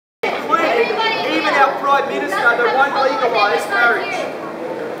Prime Minister that won't legalise marriage.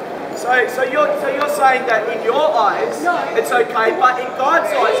 So you're saying that in your eyes it's okay, but in God's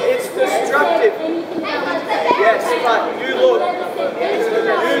eyes it's destructive. Yes, but you look.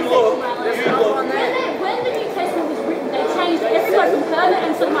 When the New Testament was written, they changed everyone from permanent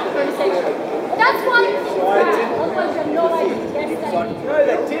and sort of like homosexual. That's why. Otherwise, you have no idea. No,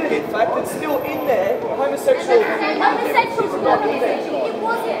 they did. In fact, it's still in there. Homosexual. Homosexuals were not homosexual. It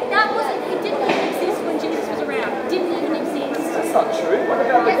wasn't. That wasn't. It didn't even exist when Jesus was around. It didn't even exist. That's not true. What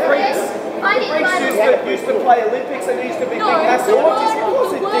about the Greeks? The Greeks used to play Olympics and used to be big massive orgies. Of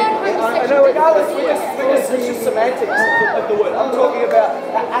course it did. No, regardless, it's just semantics of the word. I'm talking about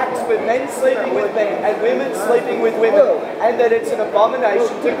acts with men sleeping with men and women sleeping with women, and that it's an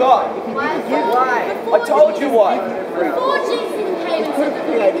abomination to God. Why? I told you why. Before Jesus even came and said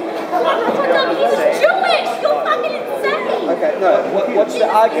that he was Jewish. You're fucking insane. Okay, no. What's the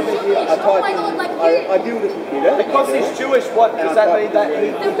argument here? I deal with the computer. Because he's Jewish, what does that mean? That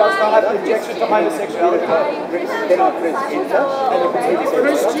he does not have an objection to homosexuality? They're not Christians.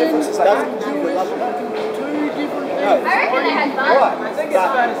 Christians and Jewish. I reckon they had fun. Right. I think it's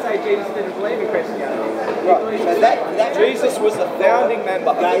fair to say Jesus didn't believe in Christianity. Right. So that Jesus was the founding member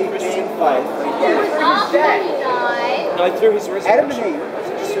of the Christian faith. After he died. No, through his Adam and resurrection.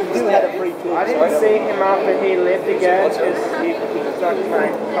 Eve still had a free choice. I didn't see him after he lived again because he was not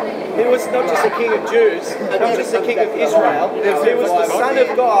trying to. He was not just the king of Jews, not just the king of Israel. He was the Son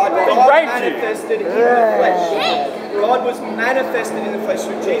of God. God manifested in the flesh. God was manifested in the flesh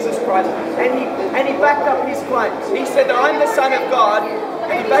through Jesus Christ, and he backed up his claims. He said that I'm the Son of God,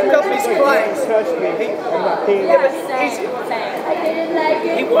 and he backed up his claims.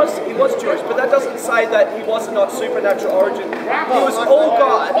 He was Jewish, but that doesn't say that he was not supernatural origin. He was all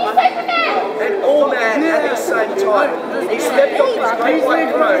God and all man at the same time. He stepped off his great white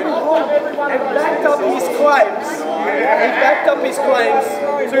throne and backed up his claims. He backed up his claims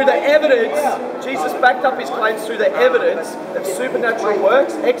through the evidence. Jesus backed up his claims through the evidence of supernatural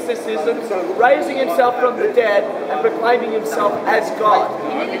works, exorcisms, raising himself from the dead, and proclaiming himself as God.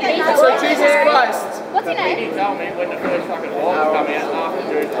 And so Jesus Christ. What's his name? He tell me when the first fucking Bible come out after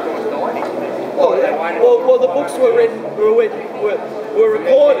Jesus Christ died. Well, the books were written, were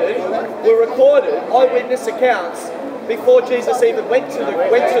recorded, eyewitness accounts before Jesus even went to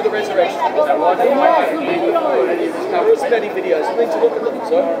the resurrection. There's many videos. I need to look at them.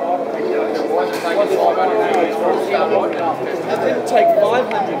 So it didn't take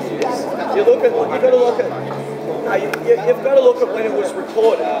 500 years. You've got to look at when it was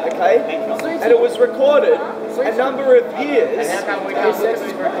recorded, okay? And it was recorded a number of years. How come we can't look at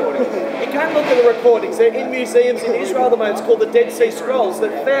these recordings? You can look at the recordings. They're in museums in Israel at the moment. It's called the Dead Sea Scrolls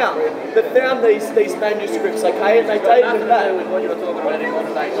that found these manuscripts, okay? And they dated them back. What you're talking about in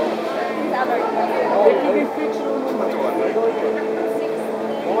modern day times.